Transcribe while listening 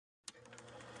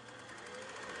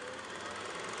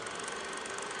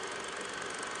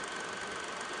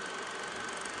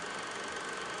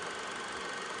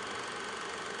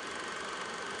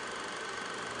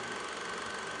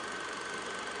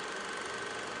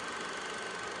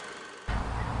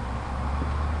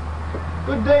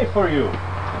Good day for you.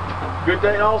 Good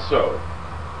day also.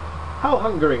 How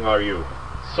hungering are you?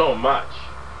 So much.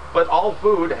 But all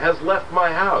food has left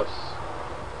my house.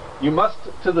 You must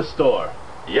to the store.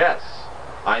 Yes,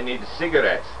 I need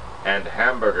cigarettes and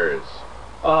hamburgers.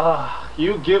 Ah,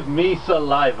 you give me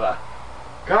saliva.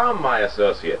 Come, my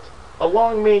associate.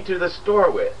 Along me to the store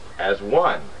with, as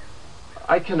one.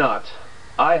 I cannot.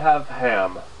 I have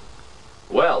ham.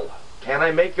 Well, can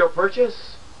I make your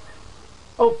purchase?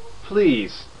 Oh,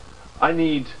 please. I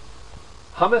need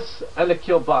hummus and a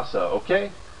kielbasa,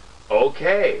 okay?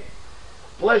 Okay.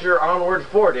 Pleasure onward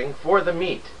fording for the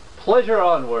meat. Pleasure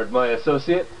onward, my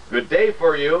associate. Good day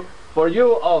for you. For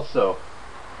you also.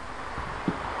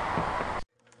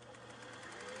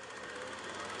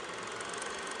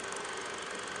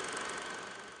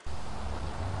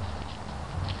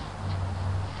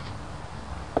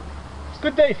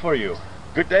 Good day for you.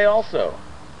 Good day also.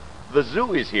 The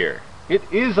zoo is here. It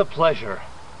is a pleasure.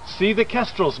 See the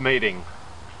kestrels mating.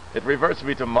 It reverts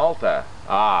me to Malta.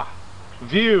 Ah.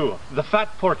 View the fat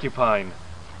porcupine.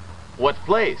 What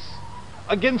place?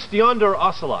 Against yonder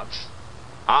ocelots.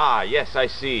 Ah, yes, I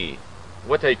see.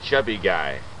 What a chubby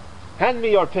guy. Hand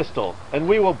me your pistol, and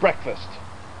we will breakfast.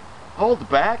 Hold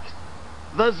back.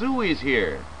 The zoo is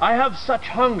here. I have such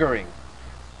hungering.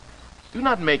 Do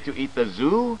not make to eat the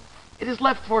zoo. It is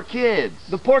left for kids.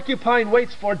 The porcupine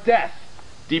waits for death.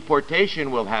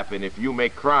 Deportation will happen if you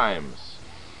make crimes.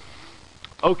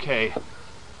 Okay,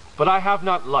 but I have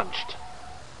not lunched.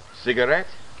 Cigarette?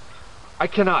 I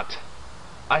cannot.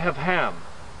 I have ham.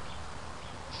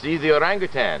 See the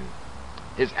orangutan.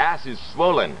 His ass is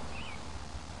swollen.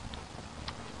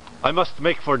 I must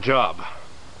make for job.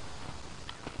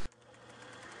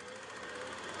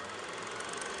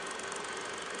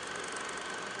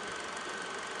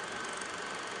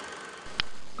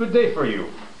 Good day for you.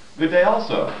 Good day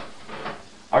also.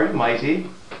 Are you mighty?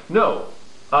 No,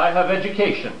 I have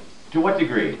education. To what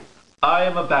degree? I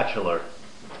am a bachelor.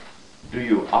 Do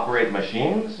you operate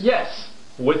machines? Yes,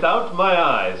 without my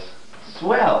eyes.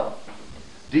 Swell.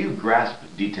 Do you grasp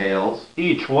details?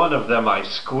 Each one of them I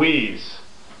squeeze.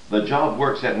 The job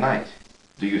works at night.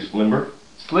 Do you slimber?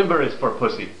 Slimber is for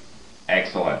pussy.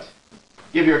 Excellent.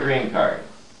 Give your green card.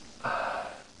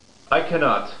 I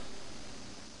cannot.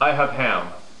 I have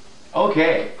ham.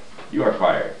 Okay, you are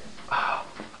fired.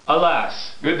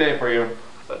 Alas. Good day for you.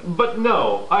 But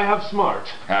no, I have smart.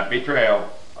 Happy trail.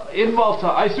 In Malta,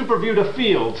 I superviewed a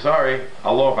field. Sorry.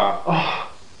 Aloha.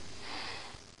 Oh.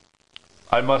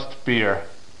 I must beer.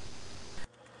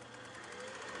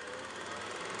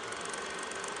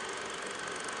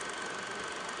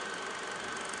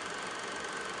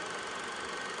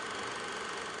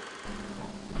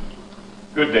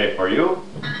 Good day for you.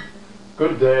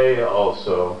 Good day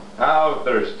also. How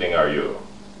thirsting are you?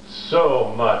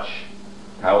 So much.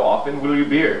 How often will you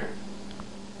beer?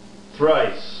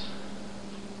 Thrice.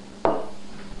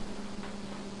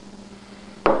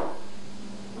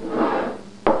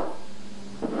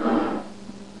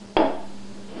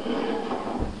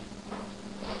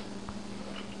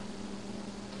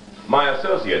 My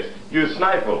associate, you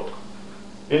sniffle.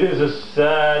 It is a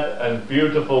sad and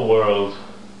beautiful world.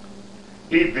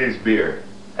 Eat this beer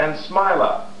and smile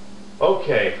up.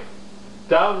 Okay.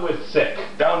 Down with sick.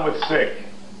 Down with sick.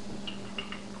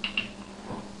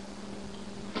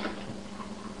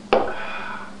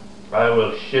 I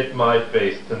will shit my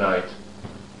face tonight.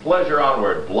 Pleasure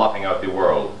onward, blotting out the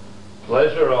world.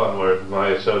 Pleasure onward, my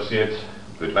associate.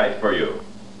 Good night for you.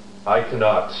 I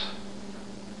cannot.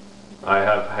 I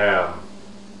have ham.